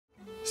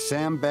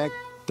Sam Beck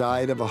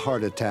died of a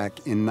heart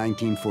attack in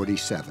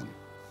 1947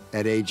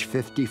 at age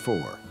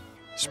 54,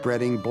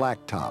 spreading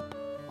blacktop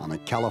on a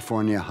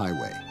California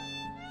highway.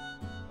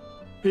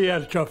 He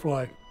had a tough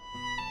life,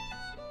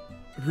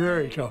 a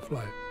very tough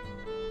life.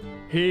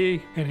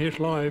 He and his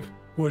life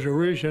was a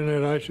reason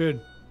that I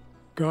said,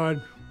 God,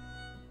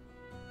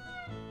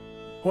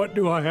 what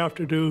do I have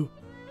to do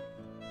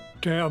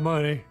to have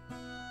money,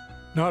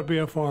 not be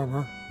a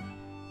farmer,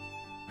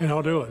 and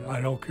I'll do it.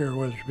 I don't care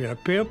whether it's being a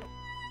pimp,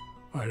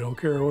 I don't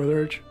care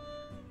whether it's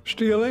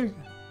stealing,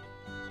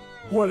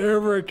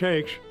 whatever it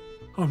takes.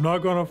 I'm not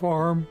going to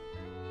farm,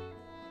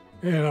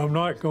 and I'm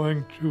not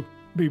going to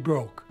be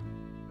broke.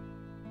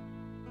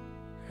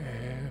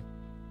 And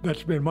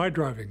that's been my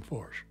driving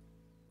force,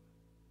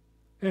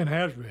 and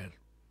has been.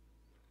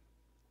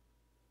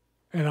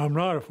 And I'm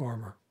not a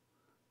farmer,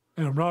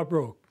 and I'm not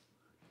broke.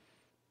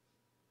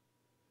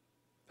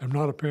 I'm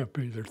not a pimp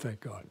either, thank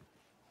God.